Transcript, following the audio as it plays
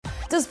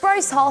Does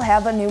Bryce Hall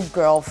have a new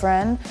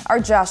girlfriend? Are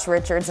Josh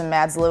Richards and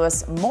Mads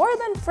Lewis more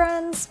than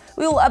friends?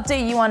 We will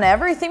update you on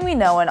everything we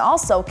know and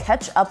also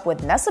catch up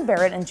with Nessa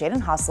Barrett and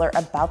Jaden Hossler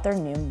about their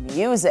new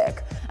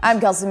music.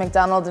 I'm Kelsey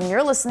McDonald and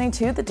you're listening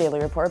to the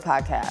Daily Report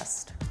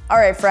podcast. All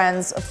right,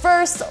 friends,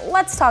 first,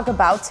 let's talk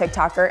about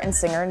TikToker and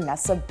singer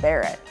Nessa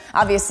Barrett.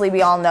 Obviously,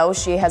 we all know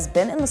she has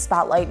been in the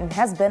spotlight and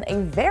has been a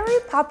very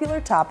popular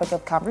topic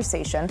of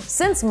conversation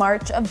since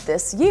March of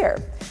this year.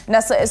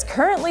 Nessa is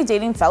currently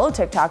dating fellow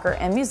TikToker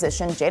and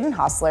musician Jaden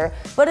Hossler,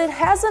 but it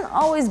hasn't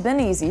always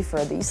been easy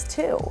for these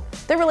two.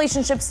 Their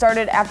relationship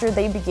started after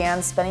they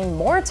began spending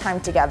more time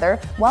together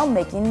while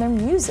making their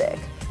music.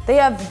 They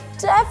have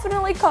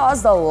definitely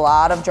caused a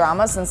lot of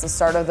drama since the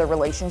start of their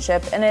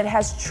relationship, and it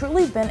has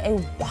truly been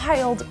a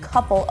wild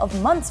couple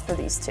of months for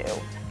these two.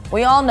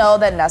 We all know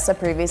that Nessa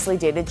previously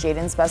dated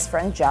Jaden's best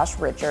friend Josh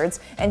Richards,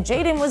 and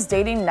Jaden was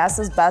dating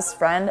Nessa's best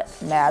friend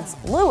Mads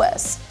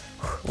Lewis.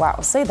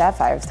 Wow, say that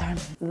 5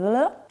 times.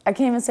 I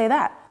can't even say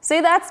that. Say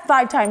that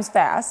 5 times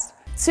fast.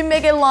 To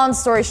make a long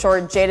story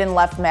short, Jaden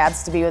left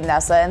Mads to be with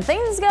Nessa and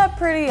things got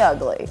pretty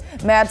ugly.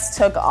 Mads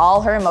took all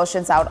her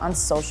emotions out on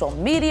social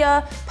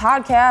media,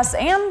 podcasts,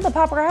 and the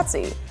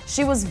paparazzi.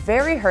 She was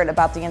very hurt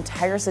about the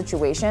entire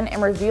situation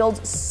and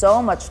revealed so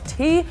much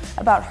tea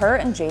about her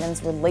and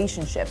Jaden's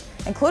relationship,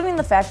 including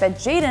the fact that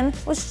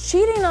Jaden was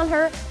cheating on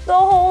her the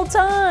whole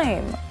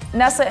time.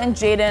 Nessa and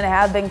Jaden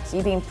have been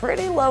keeping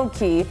pretty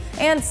low-key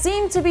and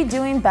seem to be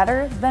doing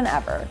better than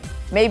ever.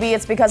 Maybe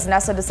it's because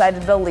Nessa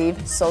decided to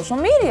leave social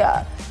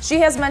media. She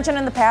has mentioned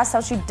in the past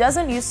how she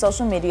doesn't use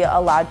social media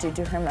a lot due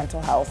to her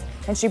mental health,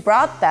 and she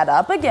brought that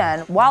up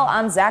again while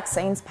on Zach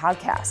Sane's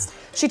podcast.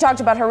 She talked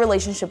about her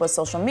relationship with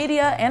social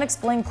media and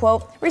explained,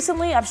 quote,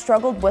 "Recently I've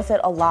struggled with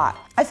it a lot.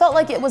 I felt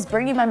like it was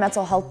bringing my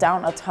mental health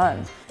down a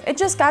ton. It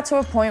just got to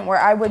a point where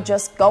I would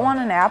just go on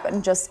an app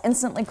and just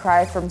instantly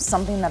cry from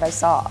something that I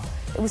saw.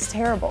 It was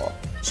terrible."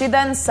 She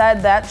then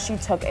said that she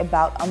took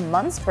about a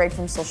month's break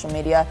from social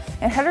media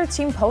and had her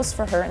team post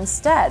for her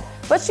instead,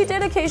 but she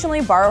did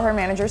occasionally borrow her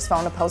manager's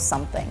phone to post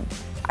something.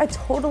 I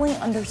totally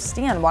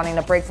understand wanting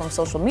a break from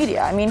social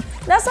media. I mean,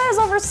 Nessa has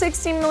over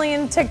 16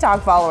 million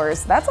TikTok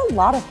followers. That's a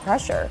lot of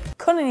pressure.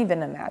 Couldn't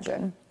even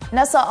imagine.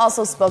 Nessa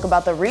also spoke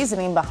about the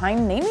reasoning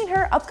behind naming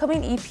her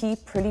upcoming EP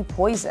Pretty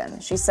Poison.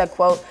 She said,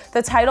 quote,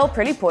 "The title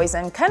Pretty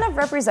Poison kind of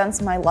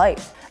represents my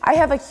life. I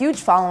have a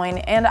huge following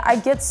and I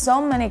get so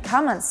many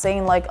comments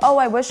saying like, oh,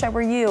 I wish I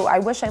were you. I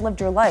wish I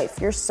lived your life.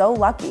 You're so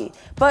lucky.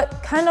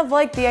 But kind of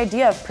like the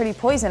idea of Pretty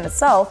Poison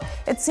itself,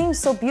 it seems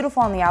so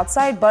beautiful on the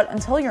outside, but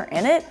until you're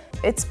in it,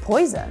 it's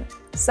poison.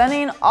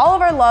 Sending all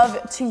of our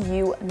love to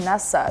you,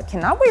 Nessa.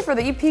 Cannot wait for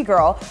the EP,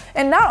 girl."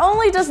 And not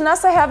only does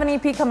Nessa have an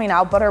EP coming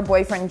out, but her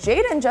boyfriend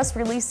Jaden just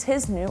released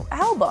his new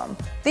album.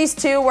 These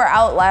two were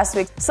out last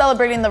week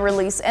celebrating the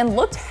release and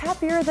looked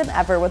happier than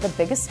ever with the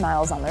biggest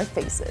smiles on their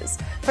faces.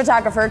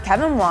 Photographer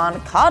Kevin Wan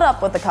caught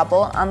up with the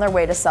couple on their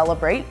way to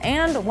celebrate,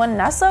 and when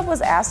Nessa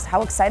was asked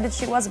how excited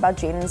she was about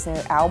Jaden's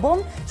new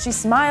album, she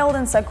smiled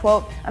and said,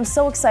 quote, "I'm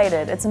so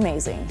excited, it's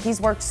amazing.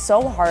 He's worked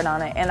so hard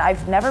on it, and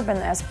I've never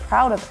been as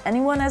proud of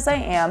anyone as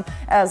I am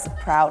as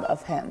proud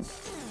of him."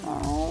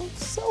 Oh,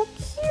 so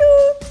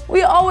cute.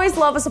 We always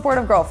love a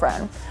supportive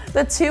girlfriend.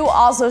 The two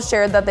also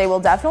shared that they will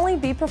definitely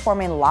be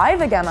performing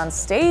live again on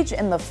stage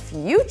in the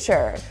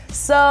future.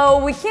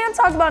 So we can't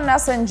talk about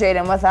Nessa and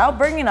Jaden without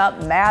bringing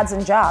up Mads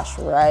and Josh,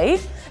 right?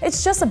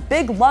 It's just a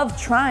big love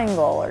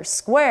triangle or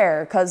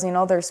square because, you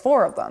know, there's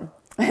 4 of them.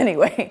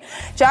 Anyway,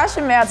 Josh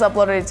and Mads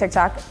uploaded a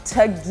TikTok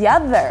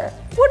together.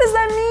 What does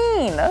that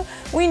mean?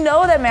 We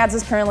know that Mads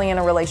is currently in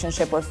a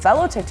relationship with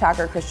fellow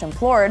TikToker Christian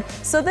Plord,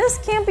 so this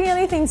can't be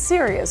anything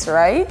serious,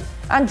 right?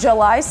 On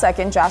July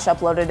 2nd, Josh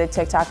uploaded a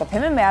TikTok of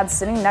him and Mads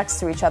sitting next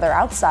to each other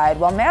outside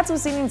while Mads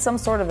was eating some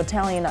sort of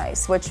Italian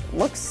ice, which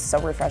looks so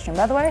refreshing,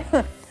 by the way.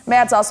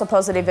 Mads also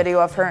posted a video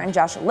of her and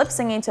Josh lip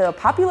singing to a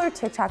popular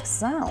TikTok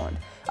sound.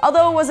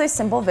 Although it was a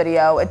simple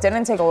video, it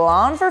didn't take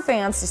long for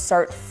fans to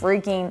start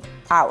freaking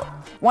out.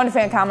 One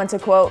fan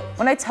commented, quote,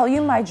 "When I tell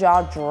you my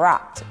jaw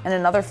dropped," and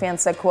another fan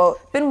said, quote,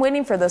 "Been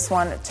waiting for this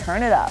one,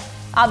 turn it up."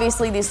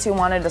 Obviously, these two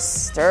wanted to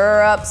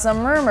stir up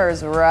some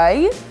rumors,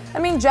 right? I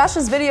mean,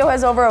 Josh's video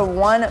has over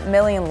 1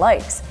 million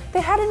likes. They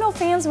had to know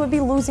fans would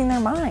be losing their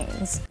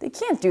minds. They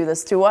can't do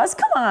this to us,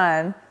 come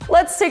on.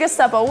 Let's take a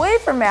step away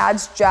from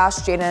Mads, Josh,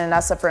 Jaden, and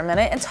Nessa for a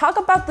minute and talk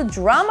about the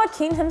drama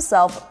king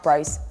himself,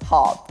 Bryce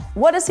Hall.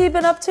 What has he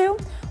been up to?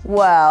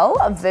 Well,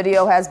 a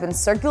video has been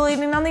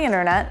circulating on the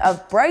internet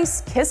of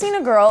Bryce kissing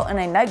a girl in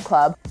a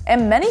nightclub,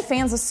 and many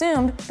fans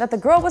assumed that the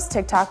girl was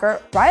TikToker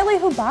Riley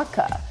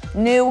Hubaka.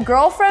 New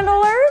girlfriend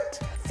alert?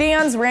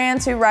 Fans ran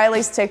to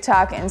Riley's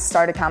TikTok and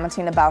started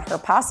commenting about her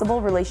possible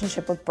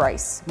relationship with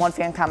Bryce. One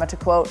fan commented,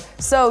 quote,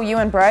 "So you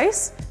and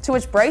Bryce?" To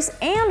which Bryce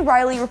and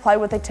Riley replied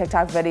with a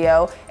TikTok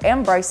video,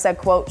 and Bryce said,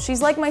 quote,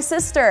 "She's like my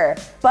sister."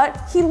 But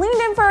he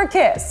leaned in for a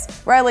kiss.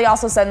 Riley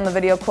also said in the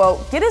video,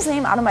 quote, "Get his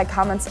name out of my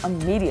comments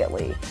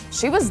immediately."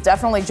 She was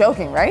definitely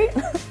joking, right?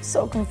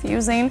 So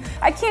confusing.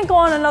 I can't go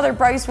on another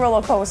Bryce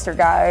roller coaster,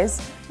 guys.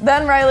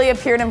 Then Riley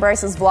appeared in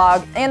Bryce's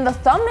vlog, and the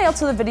thumbnail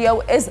to the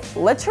video is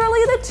literally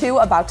the two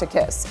about to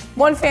kiss.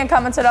 One fan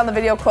commented on the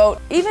video,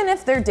 quote, "Even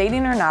if they're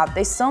dating or not,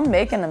 they still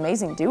make an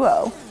amazing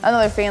duo."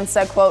 Another fan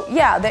said, quote,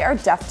 "Yeah, they are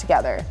def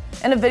together."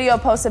 In a video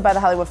posted by the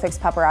Hollywood Fix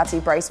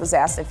paparazzi, Bryce was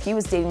asked if he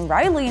was dating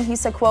Riley, and he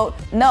said, quote,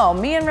 "No,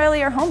 me and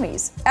Riley are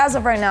homies. As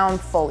of right now, I'm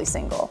fully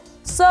single."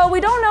 So we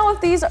don't know if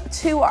these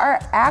two are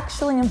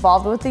actually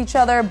involved with each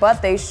other,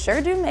 but they sure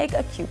do make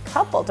a cute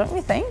couple, don't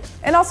you think?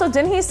 And also,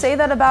 didn't he say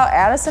that about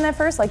Addison at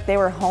first, like they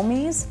were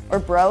homies or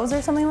bros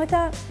or something like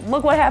that?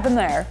 Look what happened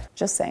there.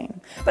 Just saying.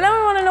 But now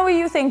we want to know what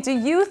you think. Do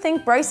you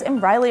think Bryce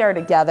and Riley are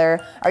together?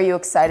 Are you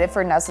excited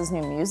for Nessa's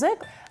new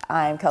music?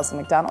 I'm Kelsey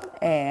McDonald,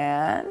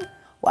 and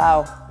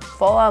wow,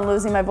 full on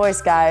losing my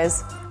voice,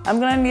 guys. I'm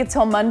gonna need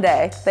till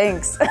Monday.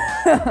 Thanks.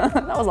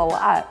 That was a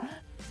lot.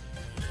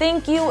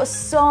 Thank you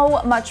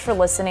so much for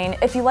listening.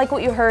 If you like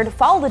what you heard,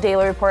 follow The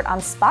Daily Report on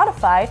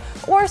Spotify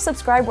or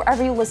subscribe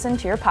wherever you listen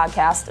to your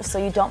podcast so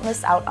you don't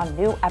miss out on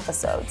new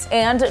episodes.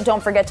 And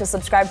don't forget to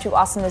subscribe to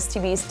Awesomeness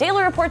TV's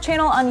Daily Report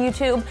channel on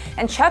YouTube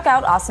and check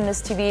out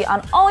Awesomeness TV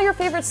on all your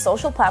favorite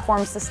social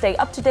platforms to stay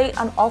up to date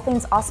on all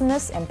things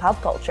awesomeness and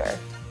pop culture.